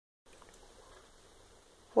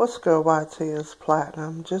What's good, YT is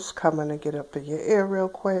Platinum. Just coming to get up in your ear real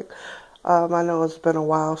quick. I know it's been a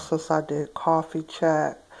while since I did coffee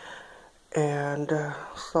chat, and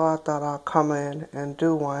so I thought I'd come in and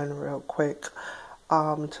do one real quick.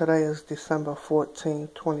 Today is December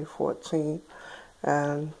 14th, 2014,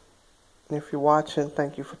 and if you're watching,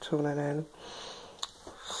 thank you for tuning in.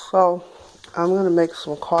 So, I'm going to make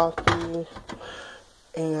some coffee,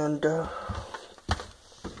 and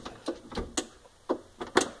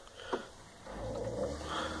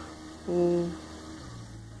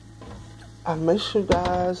I miss you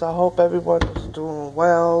guys. I hope everyone is doing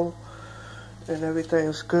well and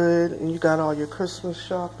everything's good and you got all your Christmas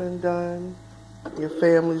shopping done. Your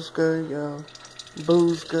family's good, your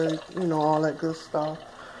boo's good, you know, all that good stuff.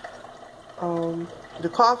 The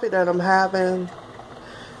coffee that I'm having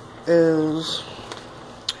is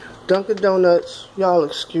Dunkin' Donuts. Y'all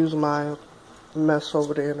excuse my mess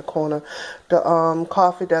over there in the corner. The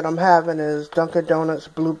coffee that I'm having is Dunkin' Donuts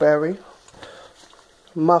blueberry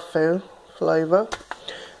muffin flavor.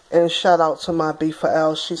 And shout out to my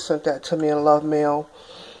B4L. She sent that to me in love mail.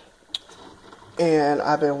 And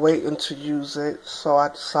I've been waiting to use it. So I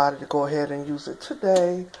decided to go ahead and use it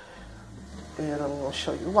today. And I'm going to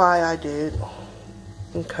show you why I did.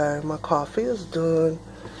 Okay, my coffee is done.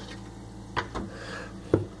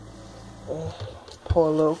 Pour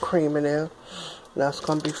a little cream in there. That's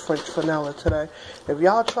going to be French vanilla today. If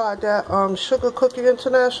y'all tried that Sugar Cookie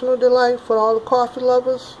International Delight for all the coffee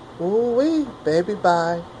lovers, ooh-wee, baby,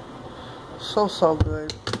 bye. So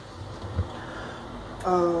good.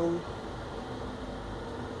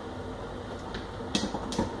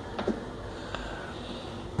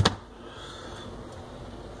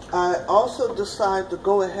 I also decided to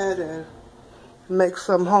go ahead and make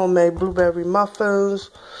some homemade blueberry muffins.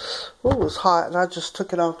 Ooh, it was hot, and I just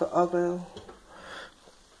took it out the oven.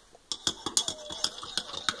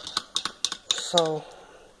 So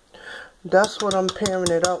that's what I'm pairing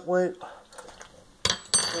it up with.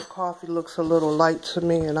 The coffee looks a little light to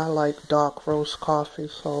me, and I like dark roast coffee.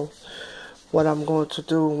 So what I'm going to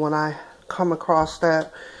do when I come across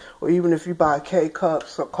that, or even if you buy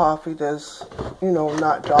K-cups of coffee that's, you know,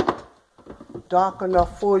 not dark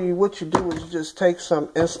enough for you, what you do is you just take some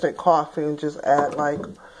instant coffee and just add like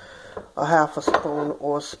a half a spoon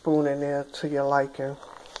or a spoon in there to your liking.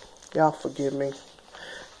 Y'all forgive me.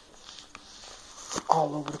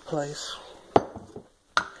 All over the place.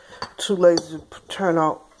 Too lazy to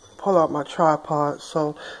pull out my tripod,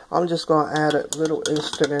 so I'm just gonna add a little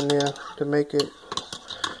instant in there to make it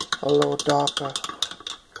a little darker.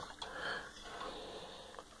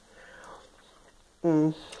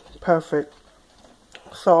 Perfect.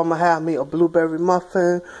 So I'm gonna have me a blueberry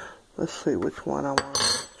muffin. Let's see which one I want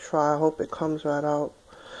to try. I hope it comes right out.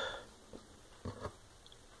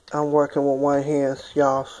 I'm working with one hand,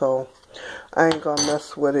 y'all, so I ain't gonna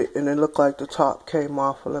mess with it. And it looked like the top came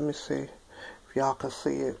off. Well, let me see if y'all can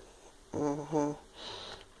see it.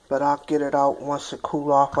 But I'll get it out once it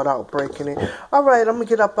cool off without breaking it. Alright, I'm gonna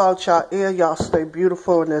get up out y'all ear. Y'all stay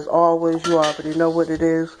beautiful, and as always, you already know what it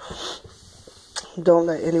is. Don't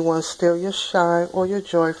let anyone steal your shine or your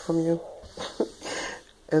joy from you.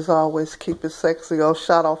 As always, keep it sexy. Oh,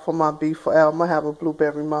 shout out for my B4L. I'm gonna have a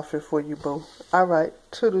blueberry muffin for you, boo. Alright,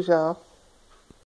 toodles, y'all.